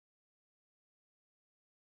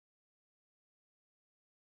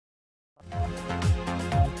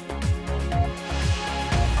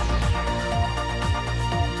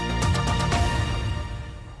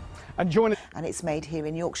And join us. And it's made here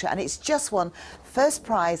in Yorkshire, and it's just won first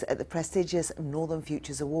prize at the prestigious Northern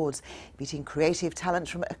Futures Awards, beating creative talent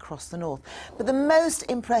from across the north. But the most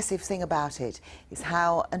impressive thing about it is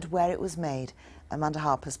how and where it was made. Amanda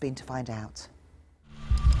Harper's been to find out.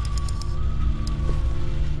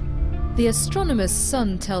 The Astronomer's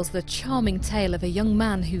Son tells the charming tale of a young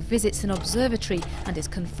man who visits an observatory and is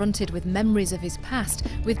confronted with memories of his past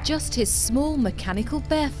with just his small mechanical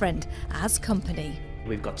bear friend as company.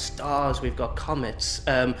 We've got stars, we've got comets,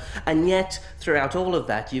 and yet throughout all of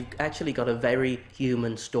that you've actually got a very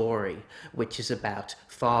human story, which is about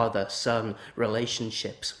father-son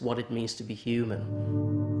relationships, what it means to be human.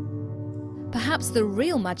 Perhaps the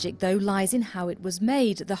real magic, though, lies in how it was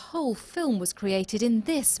made. The whole film was created in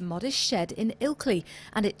this modest shed in Ilkley,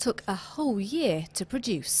 and it took a whole year to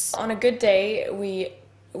produce. On a good day,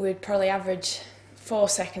 we'd probably average 4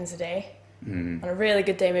 seconds a day. On a really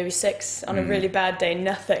good day, maybe 6. On a really bad day,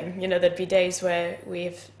 nothing. You know, there'd be days where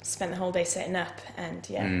we've spent the whole day setting up, and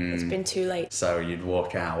it's been too late. So you'd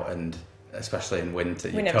walk out, and especially in winter,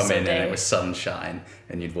 you'd come in and it was sunshine,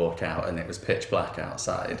 and you'd walk out and it was pitch black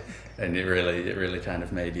outside, and it really kind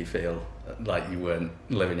of made you feel like you weren't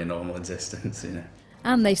living a normal existence, you know.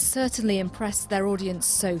 And they certainly impressed their audience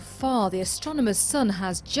so far. The Astronomer's Son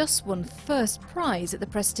has just won first prize at the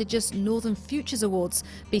prestigious Northern Futures Awards,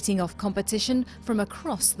 beating off competition from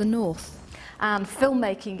across the north. And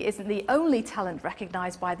filmmaking isn't the only talent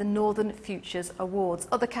recognised by the Northern Futures Awards.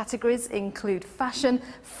 Other categories include fashion,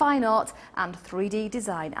 fine art and 3D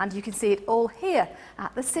design. And you can see it all here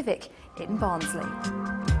at the Civic in Barnsley.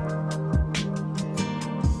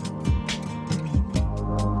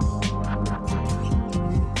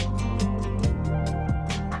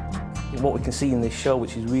 What we can see in this show,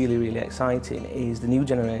 which is really exciting, is the new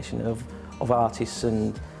generation of artists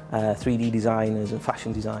and 3D designers and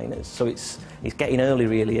fashion designers. So it's getting early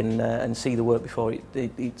really and see the work before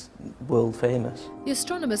it's world famous. The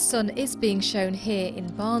Astronomer's Son is being shown here in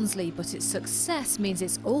Barnsley, but its success means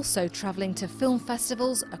it's also travelling to film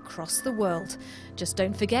festivals across the world. Just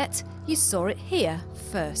don't forget, you saw it here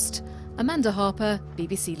first. Amanda Harper,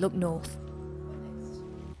 BBC Look North.